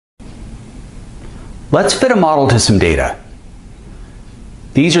Let's fit a model to some data.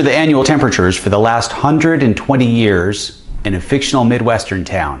 These are the annual temperatures for the last 120 years in a fictional Midwestern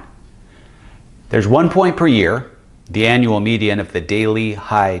town. There's 1 point per year, the annual median of the daily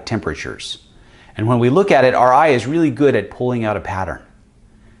high temperatures. And when we look at it, our eye is really good at pulling out a pattern.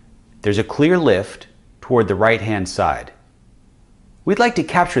 There's a clear lift toward the right-hand side. We'd like to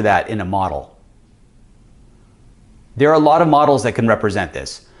capture that in a model. There are a lot of models that can represent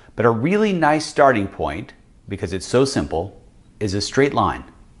this, but a really nice starting point, because it's so simple, is a straight line.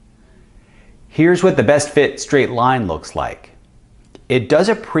 Here's what the best fit straight line looks like. It does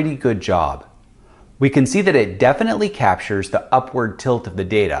a pretty good job. We can see that it definitely captures the upward tilt of the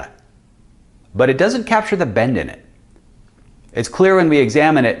data, but it doesn't capture the bend in it. It's clear when we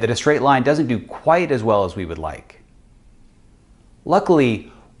examine it that a straight line doesn't do quite as well as we would like.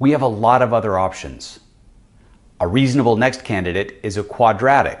 Luckily, we have a lot of other options. A reasonable next candidate is a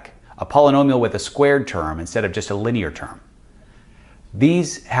quadratic, a polynomial with a squared term instead of just a linear term.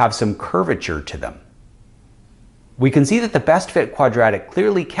 These have some curvature to them. We can see that the best fit quadratic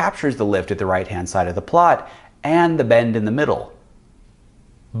clearly captures the lift at the right-hand side of the plot and the bend in the middle.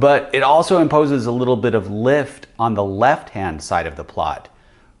 But it also imposes a little bit of lift on the left-hand side of the plot,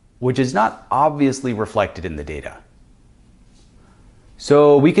 which is not obviously reflected in the data.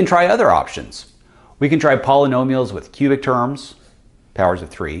 So we can try other options. We can try polynomials with cubic terms, powers of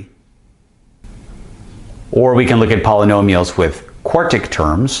 3. Or we can look at polynomials with quartic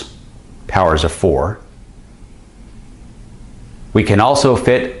terms, powers of 4. We can also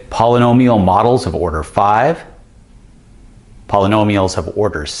fit polynomial models of order 5, polynomials of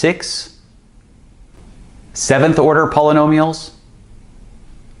order 6, 7th order polynomials,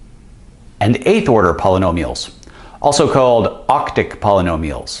 and 8th order polynomials, also called octic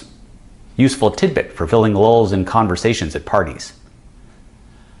polynomials. Useful tidbit for filling lulls in conversations at parties.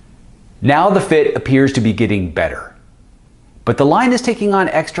 Now the fit appears to be getting better, but the line is taking on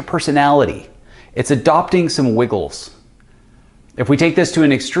extra personality. It's adopting some wiggles. If we take this to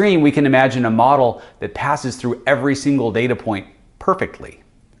an extreme, we can imagine a model that passes through every single data point perfectly.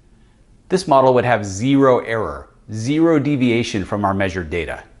 This model would have zero error, zero deviation from our measured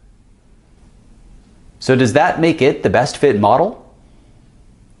data. So does that make it the best fit model?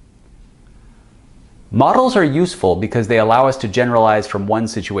 Models are useful because they allow us to generalize from one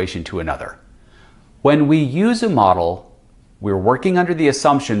situation to another. When we use a model, we're working under the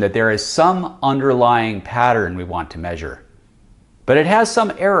assumption that there is some underlying pattern we want to measure, but it has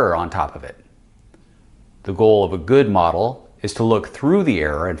some error on top of it. The goal of a good model is to look through the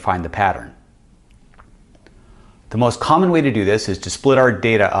error and find the pattern. The most common way to do this is to split our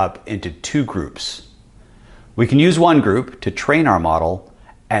data up into two groups. We can use one group to train our model,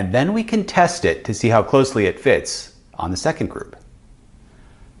 and then we can test it to see how closely it fits on the second group.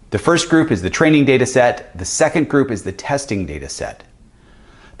 The first group is the training data set. The second group is the testing data set.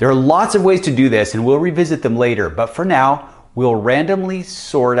 There are lots of ways to do this, and we'll revisit them later, but for now, we'll randomly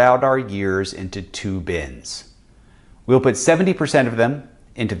sort out our years into two bins. We'll put 70% of them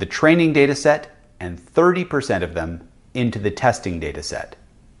into the training data set and 30% of them into the testing data set.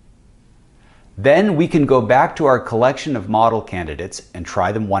 Then we can go back to our collection of model candidates and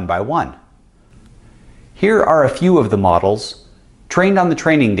try them one by one. Here are a few of the models trained on the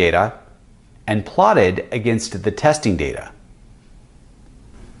training data and plotted against the testing data.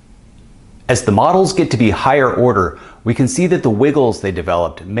 As the models get to be higher order, we can see that the wiggles they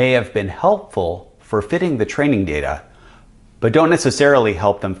developed may have been helpful for fitting the training data, but don't necessarily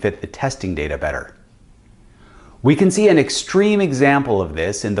help them fit the testing data better. We can see an extreme example of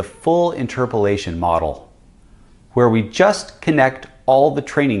this in the full interpolation model, where we just connect all the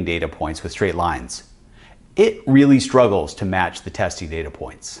training data points with straight lines. It really struggles to match the testing data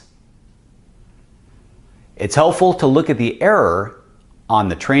points. It's helpful to look at the error on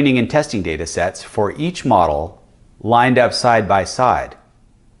the training and testing data sets for each model lined up side by side.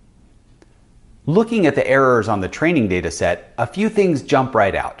 Looking at the errors on the training data set, a few things jump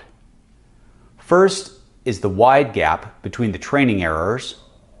right out. First is the wide gap between the training errors,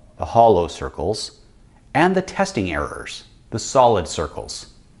 the hollow circles, and the testing errors, the solid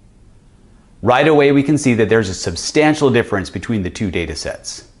circles. Right away we can see that there's a substantial difference between the two data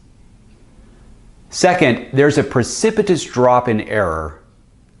sets. Second, there's a precipitous drop in error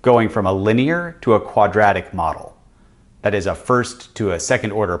going from a linear to a quadratic model, that is a first to a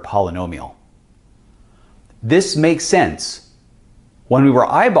second order polynomial. This makes sense. When we were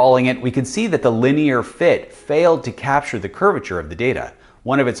eyeballing it, we could see that the linear fit failed to capture the curvature of the data,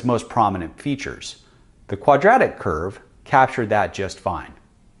 one of its most prominent features. The quadratic curve captured that just fine.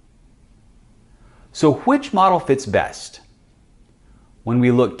 So which model fits best? when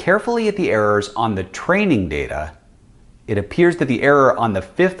we look carefully at the errors on the training data, it appears that the error on the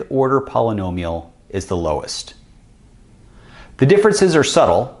fifth order polynomial is the lowest. The differences are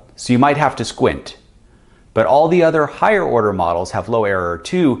subtle, so you might have to squint. But all the other higher order models have low error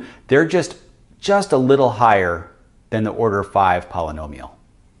too. They're just a little higher than the order 5 polynomial.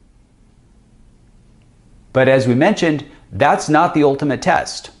 But as we mentioned, that's not the ultimate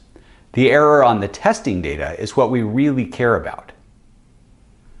test. The error on the testing data is what we really care about.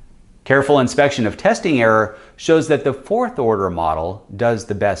 Careful inspection of testing error shows that the fourth order model does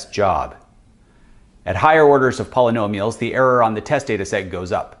the best job. At higher orders of polynomials, the error on the test data set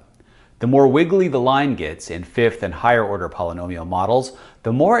goes up. The more wiggly the line gets in fifth and higher order polynomial models,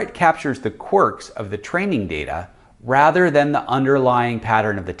 the more it captures the quirks of the training data rather than the underlying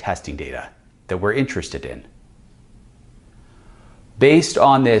pattern of the testing data that we're interested in. Based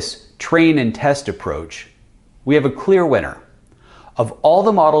on this train and test approach, we have a clear winner. Of all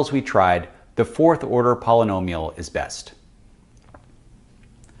the models we tried, the fourth order polynomial is best.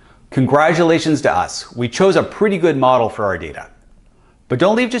 Congratulations to us. We chose a pretty good model for our data. But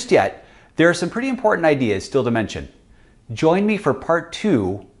don't leave just yet. There are some pretty important ideas still to mention. Join me for part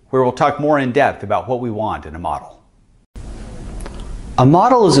 2, where we'll talk more in depth about what we want in a model. A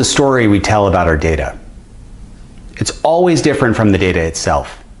model is a story we tell about our data. It's always different from the data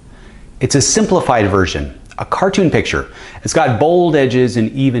itself. It's a simplified version, a cartoon picture. It's got bold edges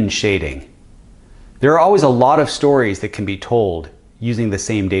and even shading. There are always a lot of stories that can be told using the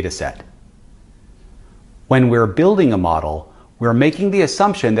same data set. When we're building a model, we're making the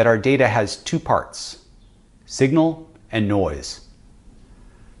assumption that our data has two parts, signal and noise.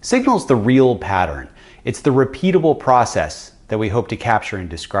 Signal's the real pattern. It's the repeatable process that we hope to capture and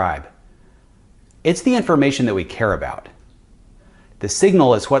describe. It's the information that we care about. The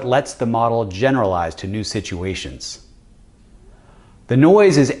signal is what lets the model generalize to new situations. The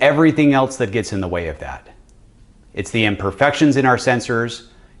noise is everything else that gets in the way of that. It's the imperfections in our sensors,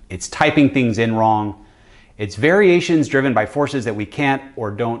 it's typing things in wrong, it's variations driven by forces that we can't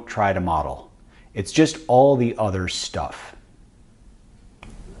or don't try to model. It's just all the other stuff.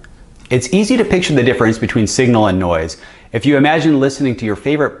 It's easy to picture the difference between signal and noise if you imagine listening to your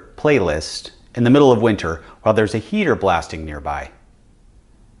favorite playlist in the middle of winter while there's a heater blasting nearby.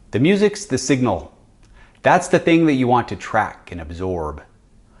 The music's the signal. That's the thing that you want to track and absorb.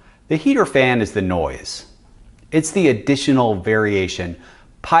 The heater fan is the noise. It's the additional variation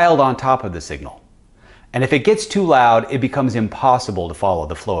piled on top of the signal. And if it gets too loud, it becomes impossible to follow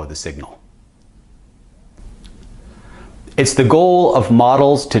the flow of the signal. It's the goal of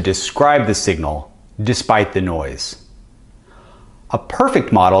models to describe the signal despite the noise. A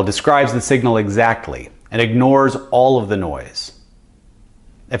perfect model describes the signal exactly and ignores all of the noise.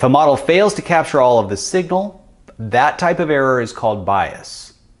 If a model fails to capture all of the signal, that type of error is called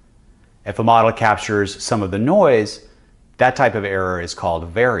bias. If a model captures some of the noise, that type of error is called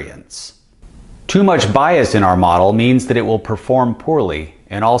variance. Too much bias in our model means that it will perform poorly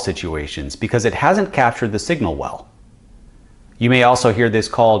in all situations because it hasn't captured the signal well. You may also hear this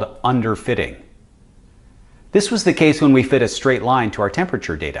called underfitting. This was the case when we fit a straight line to our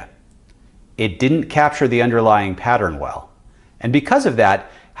temperature data. It didn't capture the underlying pattern well, and because of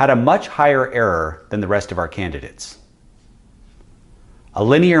that, had a much higher error than the rest of our candidates. A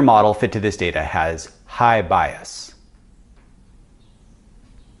linear model fit to this data has high bias.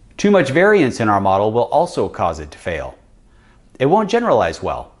 Too much variance in our model will also cause it to fail. It won't generalize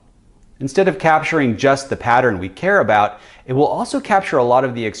well. Instead of capturing just the pattern we care about, it will also capture a lot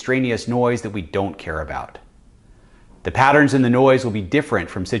of the extraneous noise that we don't care about. The patterns in the noise will be different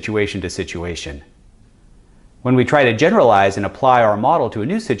from situation to situation. When we try to generalize and apply our model to a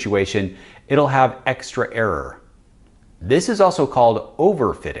new situation, it'll have extra error. This is also called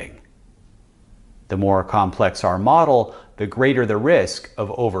overfitting. The more complex our model, the greater the risk of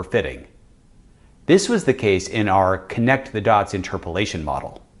overfitting. This was the case in our connect the dots interpolation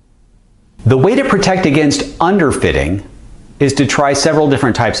model. The way to protect against underfitting is to try several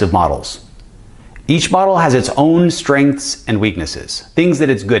different types of models. Each model has its own strengths and weaknesses, things that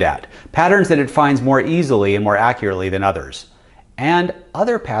it's good at, patterns that it finds more easily and more accurately than others, and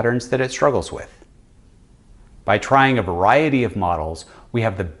other patterns that it struggles with. By trying a variety of models, we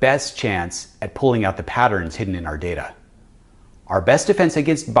have the best chance at pulling out the patterns hidden in our data. Our best defense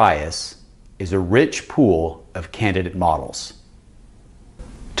against bias is a rich pool of candidate models.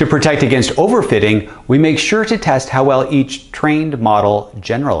 To protect against overfitting, we make sure to test how well each trained model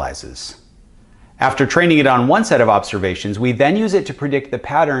generalizes. After training it on one set of observations, we then use it to predict the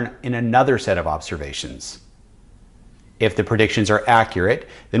pattern in another set of observations. If the predictions are accurate,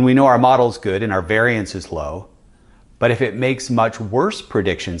 then we know our model's good and our variance is low. But if it makes much worse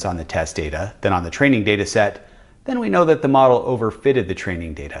predictions on the test data than on the training data set, then we know that the model overfitted the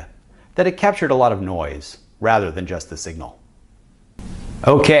training data, that it captured a lot of noise rather than just the signal.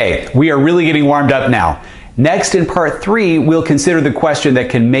 Okay, we are really getting warmed up now. Next, in part 3, we'll consider the question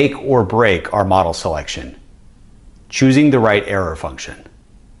that can make or break our model selection: choosing the right error function.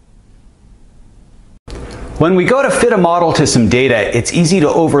 When we go to fit a model to some data, it's easy to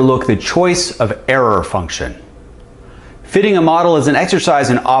overlook the choice of error function. Fitting a model is an exercise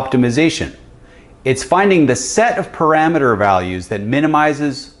in optimization. It's finding the set of parameter values that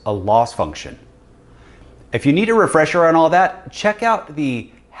minimizes a loss function. If you need a refresher on all that, check out the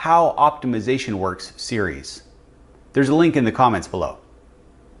How Optimization Works series. There's a link in the comments below.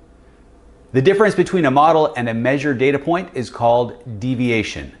 The difference between a model and a measured data point is called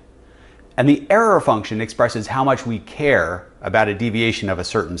deviation. And the error function expresses how much we care about a deviation of a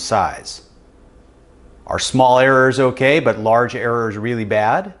certain size. Are small errors okay, but large errors really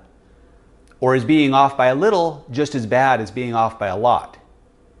bad? Or is being off by a little just as bad as being off by a lot?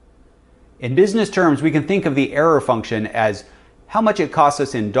 In business terms, we can think of the error function as how much it costs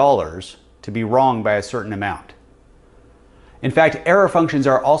us in dollars to be wrong by a certain amount. In fact, error functions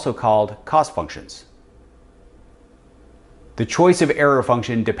are also called cost functions. The choice of error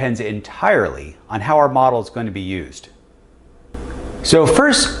function depends entirely on how our model is going to be used. So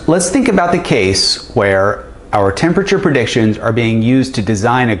first, let's think about the case where our temperature predictions are being used to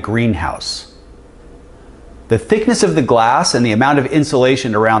design a greenhouse. The thickness of the glass and the amount of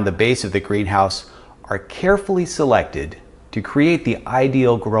insulation around the base of the greenhouse are carefully selected to create the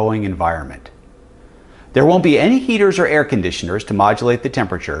ideal growing environment. There won't be any heaters or air conditioners to modulate the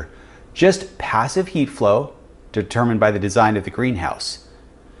temperature, just passive heat flow determined by the design of the greenhouse.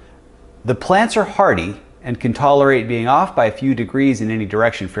 The plants are hardy and can tolerate being off by a few degrees in any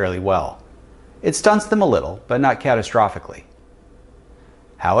direction fairly well. It stunts them a little, but not catastrophically.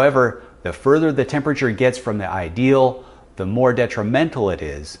 However, the further the temperature gets from the ideal, the more detrimental it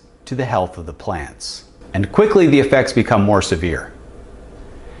is to the health of the plants. And quickly the effects become more severe.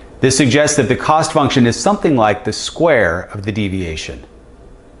 This suggests that the cost function is something like the square of the deviation.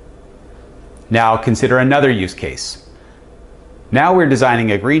 Now consider another use case. Now we're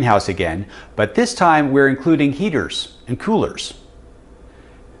designing a greenhouse again, but this time we're including heaters and coolers.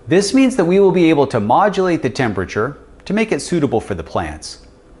 This means that we will be able to modulate the temperature to make it suitable for the plants.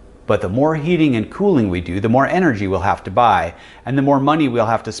 But the more heating and cooling we do, the more energy we'll have to buy, and the more money we'll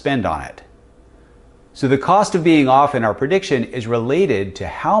have to spend on it. So the cost of being off in our prediction is related to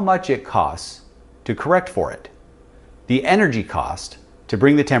how much it costs to correct for it. The energy cost to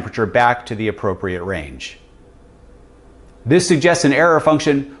bring the temperature back to the appropriate range. This suggests an error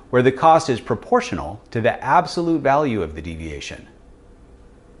function where the cost is proportional to the absolute value of the deviation.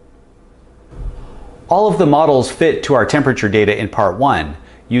 All of the models fit to our temperature data in part 1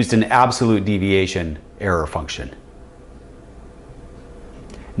 used an absolute deviation error function.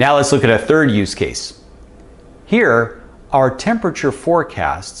 Now let's look at a third use case. Here, our temperature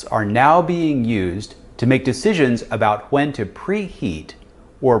forecasts are now being used to make decisions about when to preheat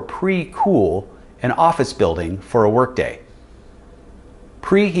or pre-cool an office building for a workday.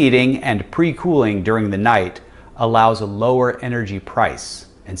 Preheating and pre-cooling during the night allows a lower energy price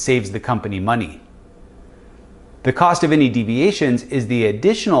and saves the company money. The cost of any deviations is the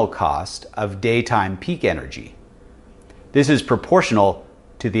additional cost of daytime peak energy. This is proportional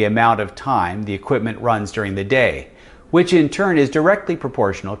to the amount of time the equipment runs during the day, which in turn is directly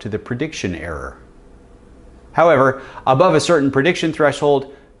proportional to the prediction error. However, above a certain prediction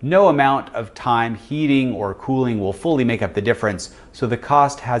threshold, no amount of time heating or cooling will fully make up the difference, so the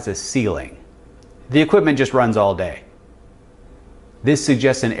cost has a ceiling. The equipment just runs all day. This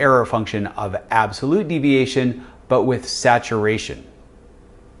suggests an error function of absolute deviation, but with saturation.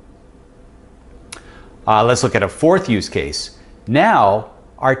 Let's look at a fourth use case. Now,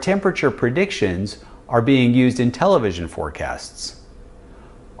 our temperature predictions are being used in television forecasts.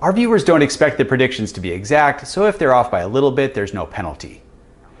 Our viewers don't expect the predictions to be exact, so if they're off by a little bit, there's no penalty.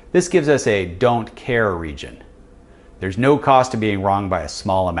 This gives us a don't care region. There's no cost to being wrong by a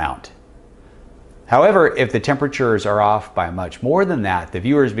small amount. However, if the temperatures are off by much more than that, the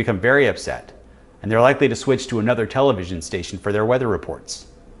viewers become very upset, and they're likely to switch to another television station for their weather reports.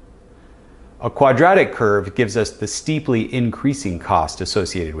 A quadratic curve gives us the steeply increasing cost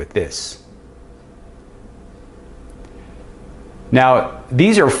associated with this. Now,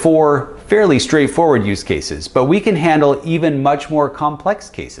 these are 4 fairly straightforward use cases, but we can handle even much more complex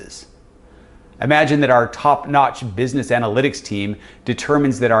cases. Imagine that our top-notch business analytics team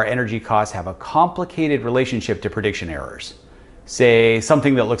determines that our energy costs have a complicated relationship to prediction errors. Say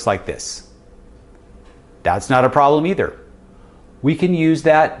something that looks like this. That's not a problem either. We can use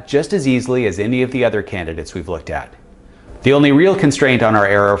that just as easily as any of the other candidates we've looked at. The only real constraint on our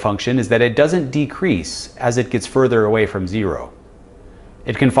error function is that it doesn't decrease as it gets further away from 0.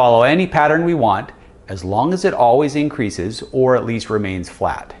 It can follow any pattern we want as long as it always increases or at least remains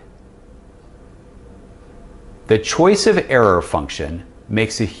flat. The choice of error function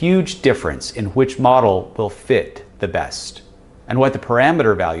makes a huge difference in which model will fit the best and what the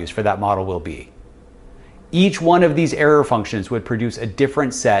parameter values for that model will be. Each one of these error functions would produce a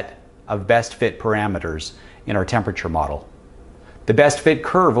different set of best fit parameters in our temperature model. The best fit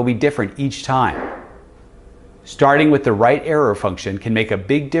curve will be different each time. Starting with the right error function can make a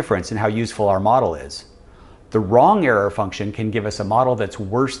big difference in how useful our model is. The wrong error function can give us a model that's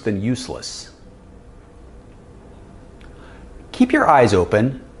worse than useless. Keep your eyes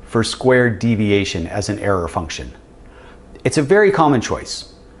open for squared deviation as an error function. It's a very common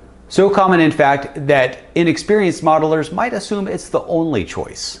choice. So common, in fact, that inexperienced modelers might assume it's the only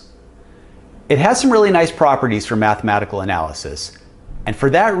choice. It has some really nice properties for mathematical analysis, and for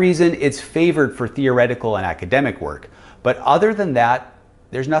that reason, it's favored for theoretical and academic work. But other than that,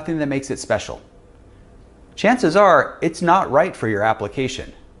 there's nothing that makes it special. Chances are, it's not right for your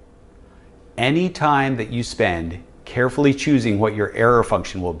application. Any time that you spend carefully choosing what your error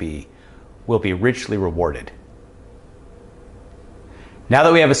function will be richly rewarded. Now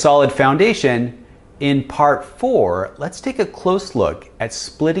that we have a solid foundation, in part 4, let's take a close look at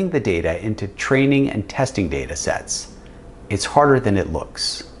splitting the data into training and testing data sets. It's harder than it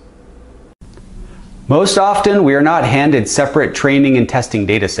looks. Most often, we are not handed separate training and testing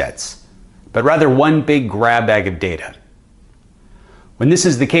data sets, but rather one big grab bag of data. When this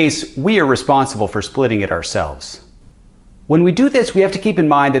is the case, we are responsible for splitting it ourselves. When we do this, we have to keep in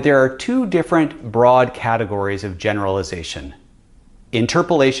mind that there are two different broad categories of generalization: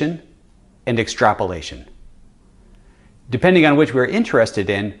 interpolation and extrapolation. Depending on which we're interested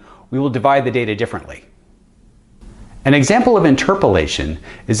in, we will divide the data differently. An example of interpolation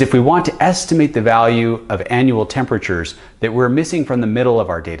is if we want to estimate the value of annual temperatures that we're missing from the middle of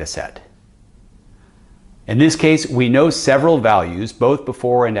our data set. In this case, we know several values, both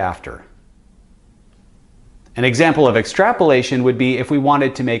before and after. An example of extrapolation would be if we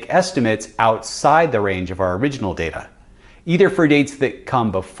wanted to make estimates outside the range of our original data, either for dates that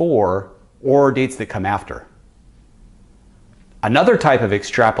come before or dates that come after. Another type of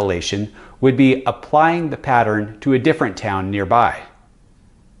extrapolation would be applying the pattern to a different town nearby.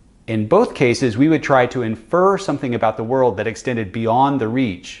 In both cases, we would try to infer something about the world that extended beyond the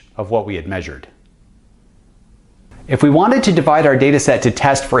reach of what we had measured. If we wanted to divide our data set to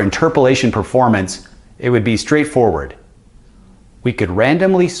test for interpolation performance, it would be straightforward. We could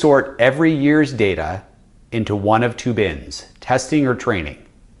randomly sort every year's data into one of two bins, testing or training.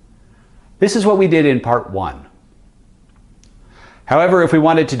 This is what we did in part 1. However, if we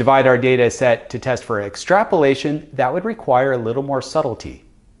wanted to divide our data set to test for extrapolation, that would require a little more subtlety.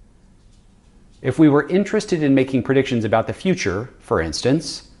 If we were interested in making predictions about the future, for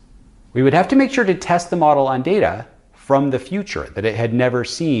instance, we would have to make sure to test the model on data from the future that it had never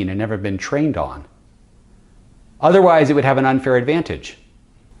seen and never been trained on. Otherwise, it would have an unfair advantage.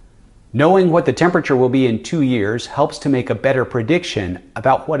 Knowing what the temperature will be in 2 years helps to make a better prediction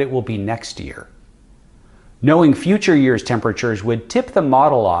about what it will be next year. Knowing future years' temperatures would tip the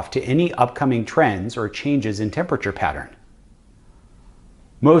model off to any upcoming trends or changes in temperature pattern.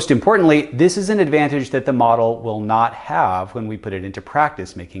 Most importantly, this is an advantage that the model will not have when we put it into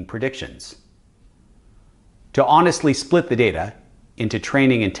practice making predictions. To honestly split the data into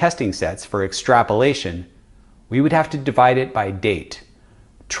training and testing sets for extrapolation, we would have to divide it by date,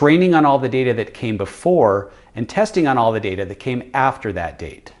 training on all the data that came before and testing on all the data that came after that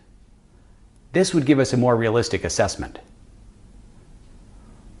date. This would give us a more realistic assessment.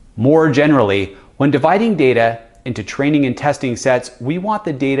 More generally, when dividing data into training and testing sets, we want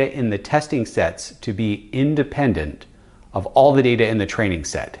the data in the testing sets to be independent of all the data in the training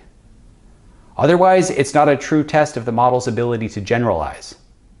set. Otherwise, it's not a true test of the model's ability to generalize.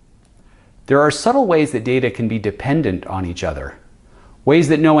 There are subtle ways that data can be dependent on each other, ways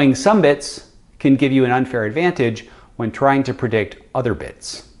that knowing some bits can give you an unfair advantage when trying to predict other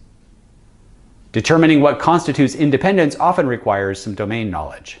bits. Determining what constitutes independence often requires some domain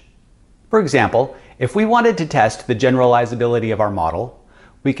knowledge. For example, if we wanted to test the generalizability of our model,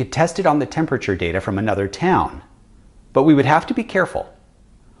 we could test it on the temperature data from another town. But we would have to be careful.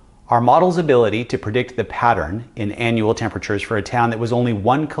 Our model's ability to predict the pattern in annual temperatures for a town that was only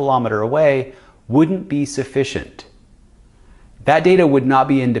 1 kilometer away wouldn't be sufficient. That data would not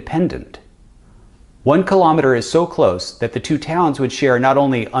be independent. 1 kilometer is so close that the two towns would share not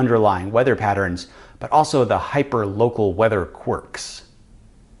only underlying weather patterns, but also the hyper-local weather quirks.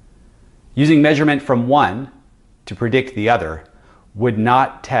 Using measurement from one to predict the other would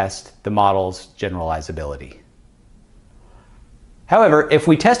not test the model's generalizability. However, if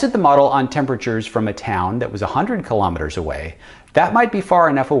we tested the model on temperatures from a town that was 100 kilometers away, that might be far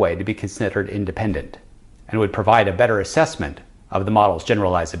enough away to be considered independent and would provide a better assessment of the model's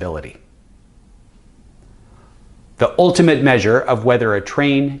generalizability. The ultimate measure of whether a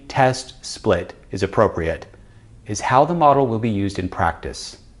train-test split is appropriate is how the model will be used in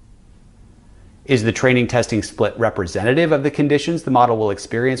practice. Is the training-testing split representative of the conditions the model will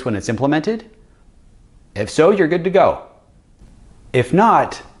experience when it's implemented? If so, you're good to go. If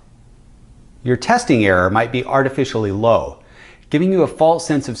not, your testing error might be artificially low, giving you a false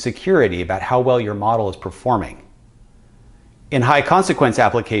sense of security about how well your model is performing. In high-consequence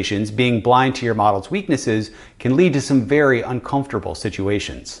applications, being blind to your model's weaknesses can lead to some very uncomfortable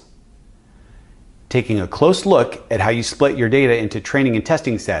situations. Taking a close look at how you split your data into training and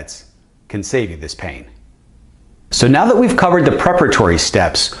testing sets can save you this pain. So now that we've covered the preparatory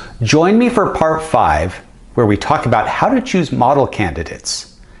steps, join me for part 5, where we talk about how to choose model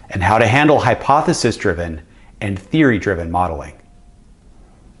candidates and how to handle hypothesis-driven and theory-driven modeling.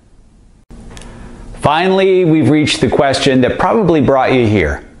 Finally, we've reached the question that probably brought you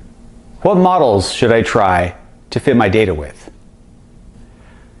here. What models should I try to fit my data with?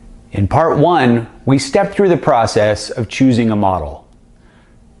 In part 1, we stepped through the process of choosing a model.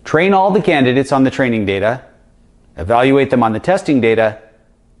 Train all the candidates on the training data, evaluate them on the testing data,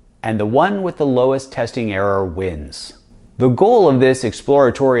 and the one with the lowest testing error wins. The goal of this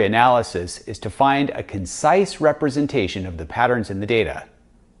exploratory analysis is to find a concise representation of the patterns in the data,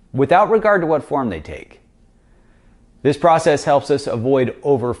 without regard to what form they take. This process helps us avoid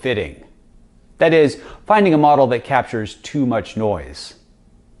overfitting. That is, finding a model that captures too much noise.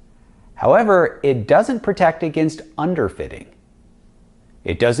 However, it doesn't protect against underfitting.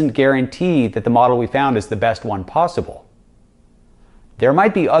 It doesn't guarantee that the model we found is the best one possible. There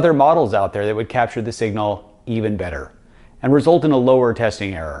might be other models out there that would capture the signal even better and result in a lower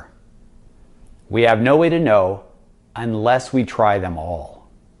testing error. We have no way to know unless we try them all.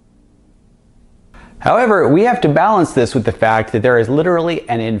 However, we have to balance this with the fact that there is literally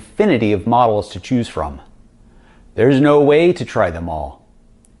an infinity of models to choose from. There's no way to try them all.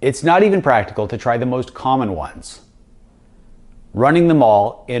 It's not even practical to try the most common ones. Running them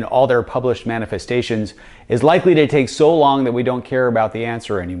all in all their published manifestations is likely to take so long that we don't care about the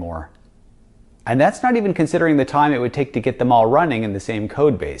answer anymore. And that's not even considering the time it would take to get them all running in the same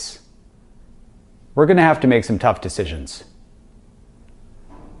code base. We're going to have to make some tough decisions.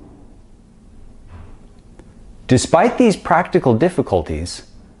 Despite these practical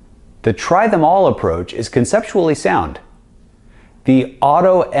difficulties, the try-them-all approach is conceptually sound. The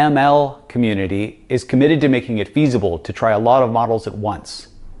AutoML community is committed to making it feasible to try a lot of models at once.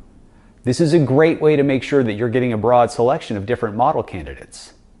 This is a great way to make sure that you're getting a broad selection of different model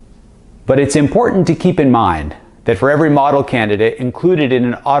candidates. But it's important to keep in mind that for every model candidate included in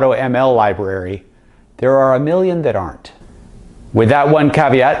an AutoML library, there are a million that aren't. With that one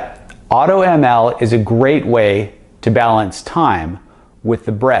caveat, AutoML is a great way to balance time with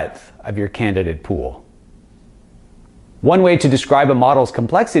the breadth of your candidate pool. One way to describe a model's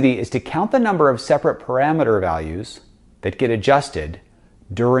complexity is to count the number of separate parameter values that get adjusted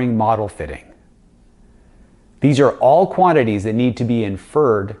during model fitting. These are all quantities that need to be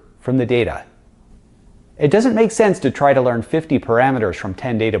inferred from the data. It doesn't make sense to try to learn 50 parameters from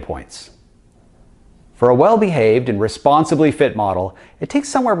 10 data points. For a well-behaved and responsibly fit model, it takes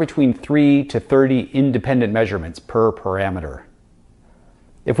somewhere between 3 to 30 independent measurements per parameter.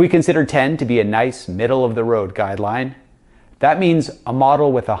 If we consider 10 to be a nice middle-of-the-road guideline, that means a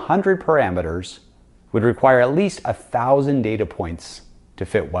model with 100 parameters would require at least 1,000 data points to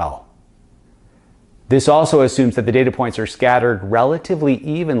fit well. This also assumes that the data points are scattered relatively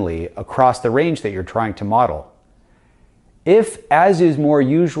evenly across the range that you're trying to model. If, as is more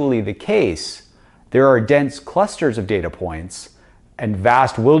usually the case, there are dense clusters of data points and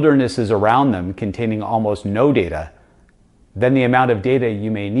vast wildernesses around them containing almost no data, then the amount of data you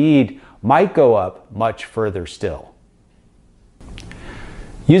may need might go up much further still.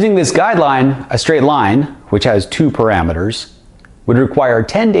 Using this guideline, a straight line, which has 2 parameters, would require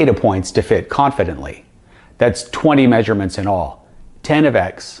 10 data points to fit confidently. That's 20 measurements in all, 10 of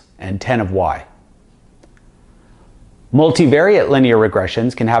x and 10 of y. Multivariate linear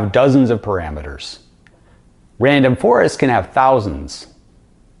regressions can have dozens of parameters. Random forests can have thousands.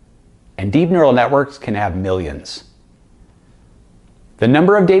 And deep neural networks can have millions. The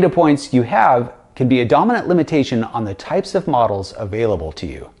number of data points you have can be a dominant limitation on the types of models available to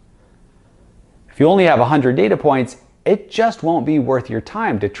you. If you only have 100 data points, it just won't be worth your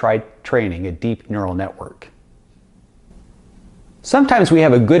time to try training a deep neural network. Sometimes we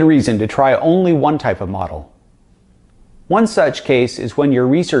have a good reason to try only one type of model. One such case is when your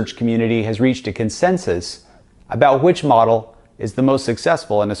research community has reached a consensus about which model is the most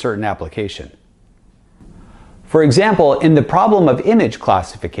successful in a certain application. For example, in the problem of image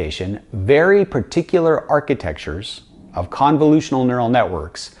classification, very particular architectures of convolutional neural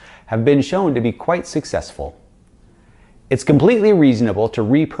networks have been shown to be quite successful. It's completely reasonable to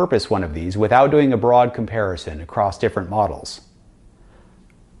repurpose one of these without doing a broad comparison across different models.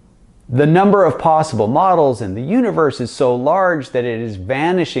 The number of possible models in the universe is so large that it is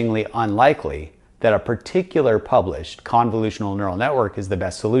vanishingly unlikely that a particular published convolutional neural network is the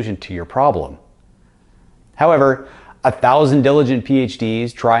best solution to your problem. However, 1,000 diligent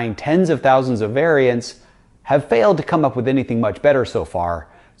PhDs trying tens of thousands of variants have failed to come up with anything much better so far,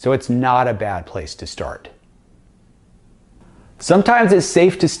 so it's not a bad place to start. Sometimes it's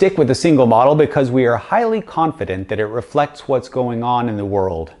safe to stick with a single model because we are highly confident that it reflects what's going on in the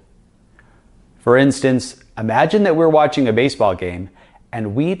world. For instance, imagine that we're watching a baseball game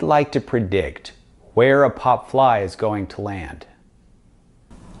and we'd like to predict where a pop fly is going to land.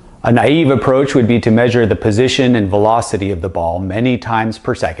 A naive approach would be to measure the position and velocity of the ball many times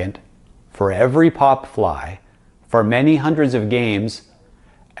per second for every pop fly for many hundreds of games,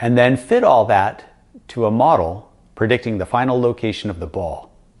 and then fit all that to a model predicting the final location of the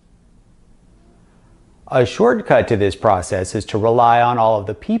ball. A shortcut to this process is to rely on all of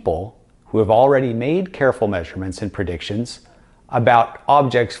the people who have already made careful measurements and predictions about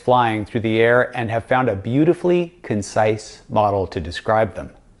objects flying through the air and have found a beautifully concise model to describe them.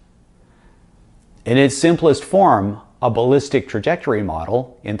 In its simplest form, a ballistic trajectory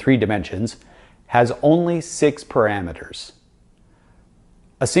model in 3 dimensions has only 6 parameters.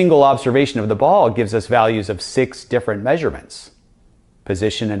 A single observation of the ball gives us values of 6 different measurements,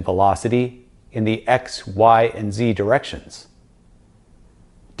 position and velocity in the X, Y, and Z directions.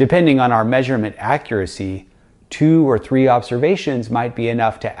 Depending on our measurement accuracy, 2 or 3 observations might be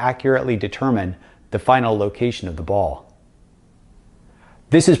enough to accurately determine the final location of the ball.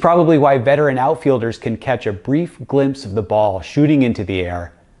 This is probably why veteran outfielders can catch a brief glimpse of the ball shooting into the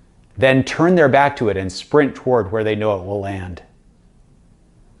air, then turn their back to it and sprint toward where they know it will land.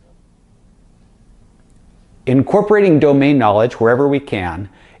 Incorporating domain knowledge wherever we can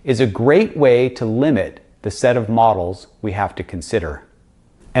is a great way to limit the set of models we have to consider.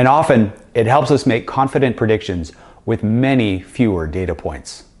 And often, it helps us make confident predictions with many fewer data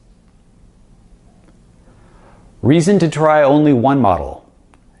points. Reason to try only one model: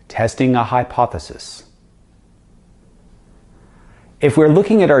 testing a hypothesis. If we're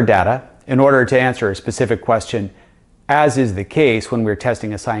looking at our data in order to answer a specific question, as is the case when we're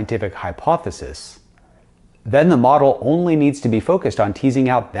testing a scientific hypothesis, then the model only needs to be focused on teasing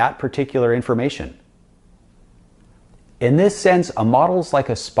out that particular information. In this sense, a model's like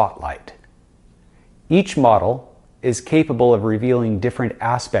a spotlight. Each model is capable of revealing different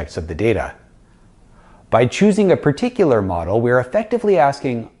aspects of the data. By choosing a particular model, we're effectively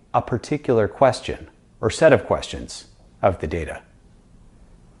asking a particular question or set of questions of the data.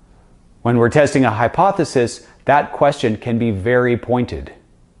 When we're testing a hypothesis, that question can be very pointed.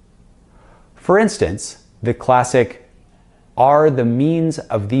 For instance, the classic, "Are the means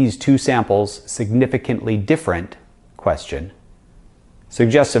of these 2 samples significantly different?" question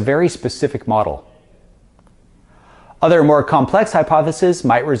suggests a very specific model. Other more complex hypotheses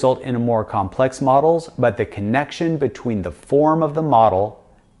might result in more complex models, but the connection between the form of the model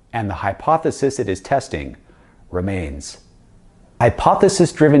and the hypothesis it is testing remains.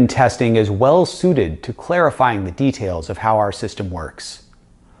 Hypothesis-driven testing is well suited to clarifying the details of how our system works,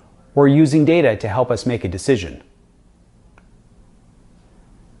 or using data to help us make a decision.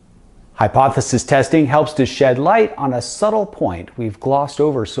 Hypothesis testing helps to shed light on a subtle point we've glossed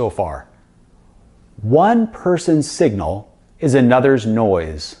over so far. One person's signal is another's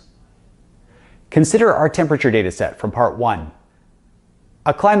noise. Consider our temperature data set from part 1.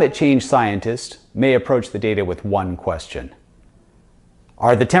 A climate change scientist may approach the data with one question.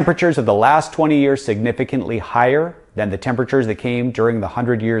 Are the temperatures of the last 20 years significantly higher than the temperatures that came during the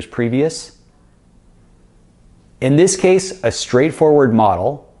 100 years previous? In this case, a straightforward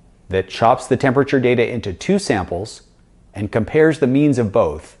model that chops the temperature data into 2 samples and compares the means of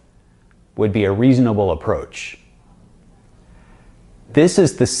both would be a reasonable approach. This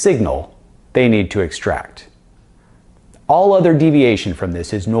is the signal they need to extract. All other deviation from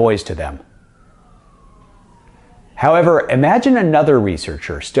this is noise to them. However, imagine another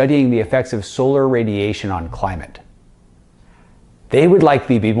researcher studying the effects of solar radiation on climate. They would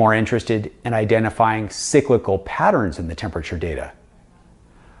likely be more interested in identifying cyclical patterns in the temperature data.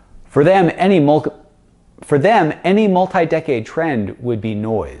 For them, any multi-decade trend would be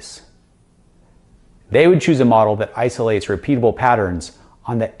noise. They would choose a model that isolates repeatable patterns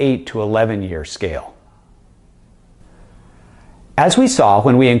on the 8 to 11-year scale. As we saw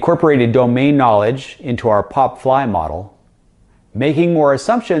when we incorporated domain knowledge into our pop-fly model, making more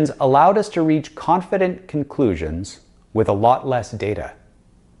assumptions allowed us to reach confident conclusions with a lot less data.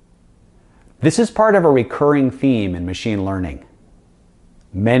 This is part of a recurring theme in machine learning.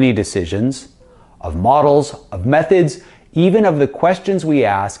 Many decisions, of models, of methods, even of the questions we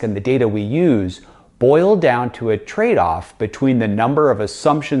ask and the data we use, boil down to a trade-off between the number of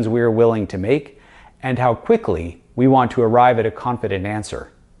assumptions we are willing to make and how quickly we want to arrive at a confident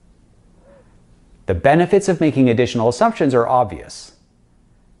answer. The benefits of making additional assumptions are obvious.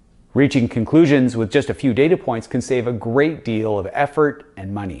 Reaching conclusions with just a few data points can save a great deal of effort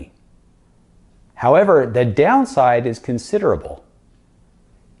and money. However, the downside is considerable.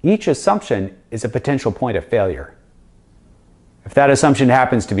 Each assumption is a potential point of failure. If that assumption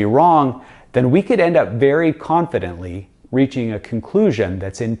happens to be wrong, then we could end up very confidently reaching a conclusion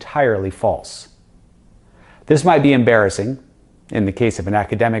that's entirely false. This might be embarrassing in the case of an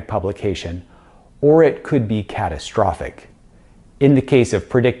academic publication, or it could be catastrophic in the case of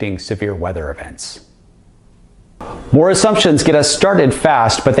predicting severe weather events. More assumptions get us started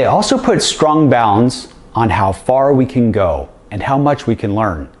fast, but they also put strong bounds on how far we can go and how much we can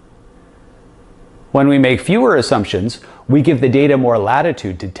learn. When we make fewer assumptions, we give the data more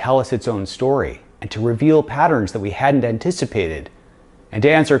latitude to tell us its own story and to reveal patterns that we hadn't anticipated and to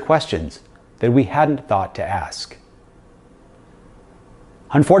answer questions that we hadn't thought to ask.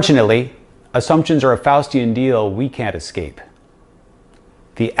 Unfortunately, assumptions are a Faustian deal we can't escape.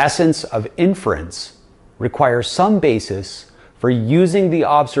 The essence of inference requires some basis for using the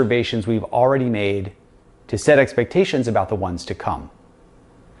observations we've already made to set expectations about the ones to come.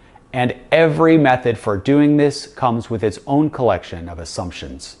 And every method for doing this comes with its own collection of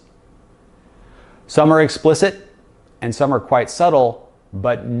assumptions. Some are explicit and some are quite subtle,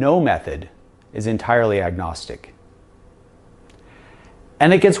 but no method is entirely agnostic.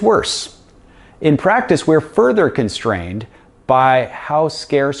 And it gets worse. In practice, we're further constrained by how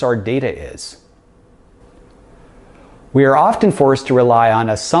scarce our data is. We are often forced to rely on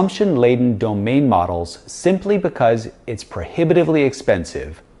assumption-laden domain models simply because it's prohibitively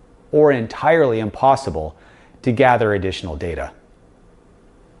expensive or entirely impossible to gather additional data.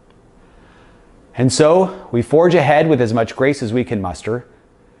 And so, we forge ahead with as much grace as we can muster,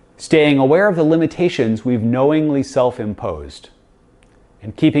 staying aware of the limitations we've knowingly self-imposed,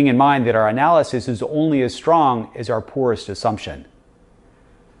 and keeping in mind that our analysis is only as strong as our poorest assumption,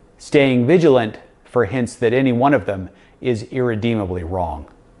 staying vigilant for hints that any one of them is irredeemably wrong.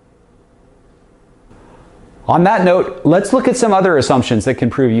 On that note, let's look at some other assumptions that can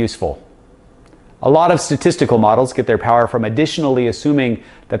prove useful. A lot of statistical models get their power from additionally assuming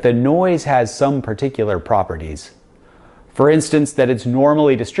that the noise has some particular properties. For instance, that it's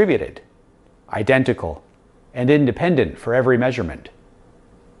normally distributed, identical, and independent for every measurement.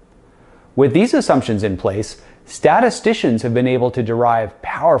 With these assumptions in place, statisticians have been able to derive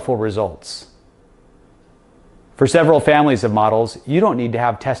powerful results. For several families of models, you don't need to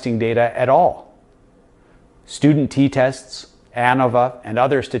have testing data at all. Student t-tests, ANOVA, and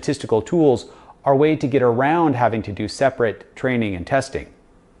other statistical tools are ways to get around having to do separate training and testing.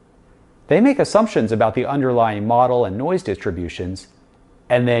 They make assumptions about the underlying model and noise distributions,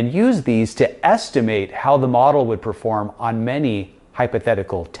 and then use these to estimate how the model would perform on many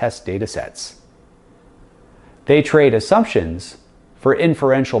hypothetical test datasets. They trade assumptions for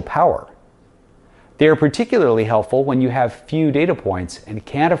inferential power. They are particularly helpful when you have few data points and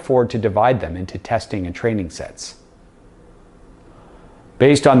can't afford to divide them into testing and training sets.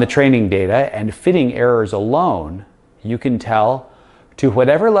 Based on the training data and fitting errors alone, you can tell, to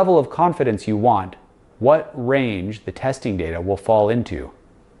whatever level of confidence you want, what range the testing data will fall into.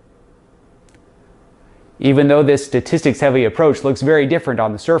 Even though this statistics-heavy approach looks very different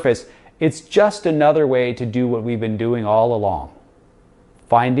on the surface, it's just another way to do what we've been doing all along,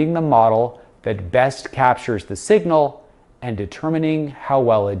 finding the model that best captures the signal and determining how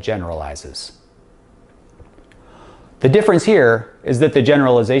well it generalizes. The difference here is that the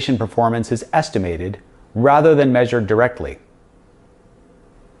generalization performance is estimated rather than measured directly.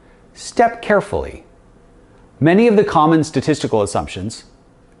 Step carefully. Many of the common statistical assumptions,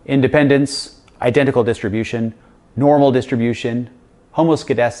 independence, identical distribution, normal distribution,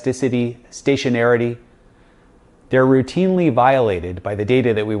 homoscedasticity, stationarity, they're routinely violated by the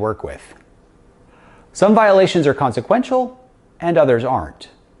data that we work with. Some violations are consequential, and others aren't.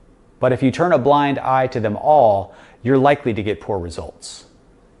 But if you turn a blind eye to them all, you're likely to get poor results.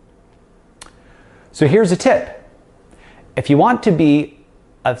 So here's a tip. If you want to be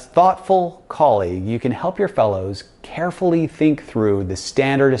a thoughtful colleague, you can help your fellows carefully think through the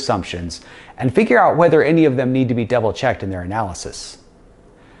standard assumptions and figure out whether any of them need to be double-checked in their analysis.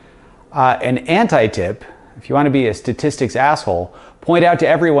 An anti-tip, if you want to be a statistics asshole, point out to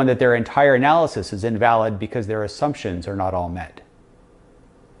everyone that their entire analysis is invalid because their assumptions are not all met.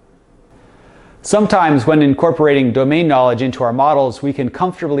 Sometimes when incorporating domain knowledge into our models, we can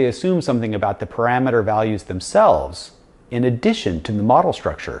comfortably assume something about the parameter values themselves in addition to the model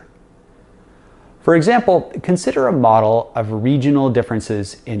structure. For example, consider a model of regional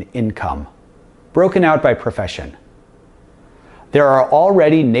differences in income, broken out by profession. There are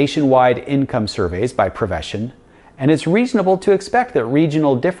already nationwide income surveys by profession, and it's reasonable to expect that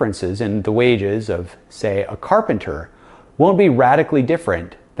regional differences in the wages of, say, a carpenter won't be radically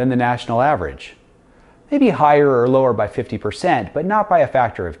different than the national average. Maybe higher or lower by 50%, but not by a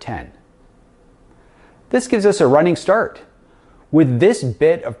factor of 10. This gives us a running start. With this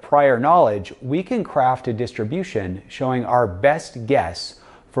bit of prior knowledge, we can craft a distribution showing our best guess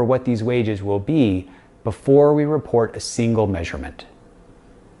for what these wages will be before we report a single measurement.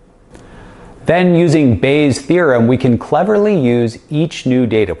 Then, using Bayes' theorem, we can cleverly use each new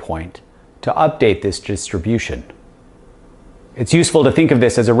data point to update this distribution. It's useful to think of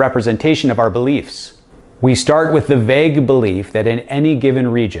this as a representation of our beliefs. We start with the vague belief that in any given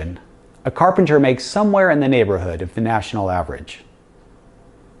region, a carpenter makes somewhere in the neighborhood of the national average.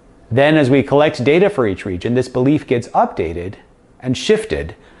 Then, as we collect data for each region, this belief gets updated and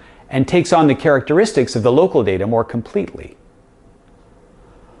shifted and takes on the characteristics of the local data more completely.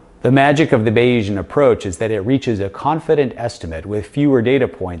 The magic of the Bayesian approach is that it reaches a confident estimate with fewer data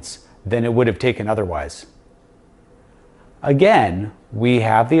points than it would have taken otherwise. Again, we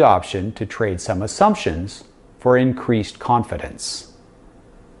have the option to trade some assumptions for increased confidence.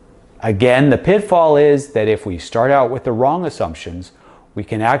 Again, the pitfall is that if we start out with the wrong assumptions, we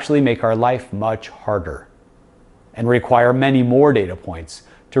can actually make our life much harder and require many more data points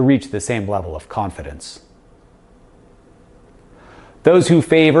to reach the same level of confidence. Those who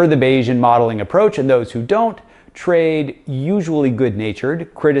favor the Bayesian modeling approach and those who don't trade usually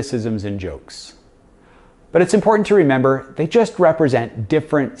good-natured criticisms and jokes. But it's important to remember they just represent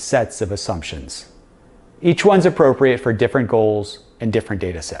different sets of assumptions. Each one's appropriate for different goals and different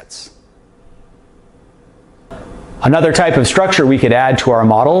data sets. Another type of structure we could add to our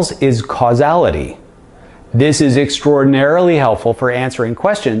models is causality. This is extraordinarily helpful for answering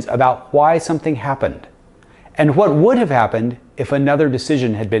questions about why something happened and what would have happened if another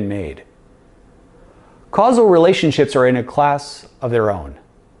decision had been made. Causal relationships are in a class of their own.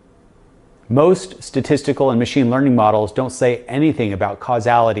 Most statistical and machine learning models don't say anything about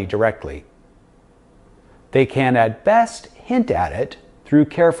causality directly. They can at best hint at it through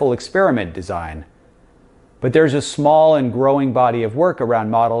careful experiment design, but there's a small and growing body of work around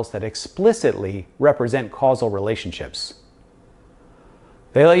models that explicitly represent causal relationships.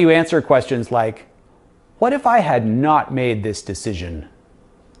 They let you answer questions like, what if I had not made this decision?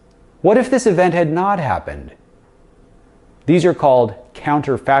 What if this event had not happened? These are called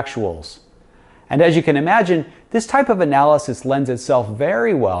counterfactuals. And as you can imagine, this type of analysis lends itself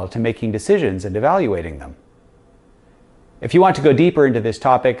very well to making decisions and evaluating them. If you want to go deeper into this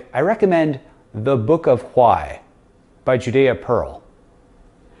topic, I recommend The Book of Why by Judea Pearl.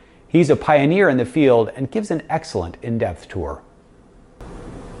 He's a pioneer in the field and gives an excellent in-depth tour.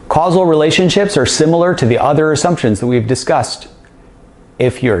 Causal relationships are similar to the other assumptions that we've discussed.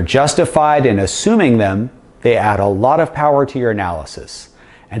 If you're justified in assuming them, they add a lot of power to your analysis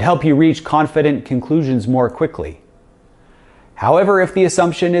and help you reach confident conclusions more quickly. However, if the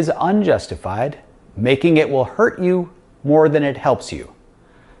assumption is unjustified, making it will hurt you more than it helps you,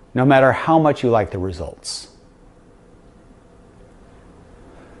 no matter how much you like the results.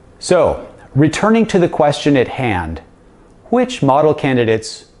 So, returning to the question at hand, which model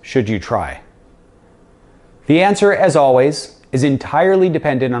candidates should you try? The answer, as always, is entirely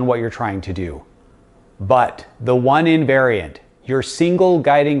dependent on what you're trying to do. But the one invariant, your single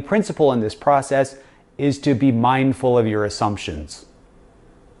guiding principle in this process, is to be mindful of your assumptions.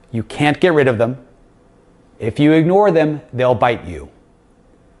 You can't get rid of them. If you ignore them, they'll bite you.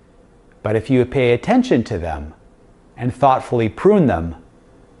 But if you pay attention to them and thoughtfully prune them,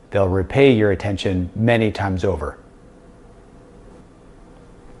 they'll repay your attention many times over.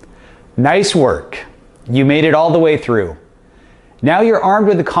 Nice work. You made it all the way through. Now you're armed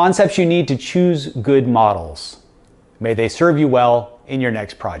with the concepts you need to choose good models. May they serve you well in your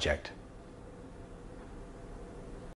next project.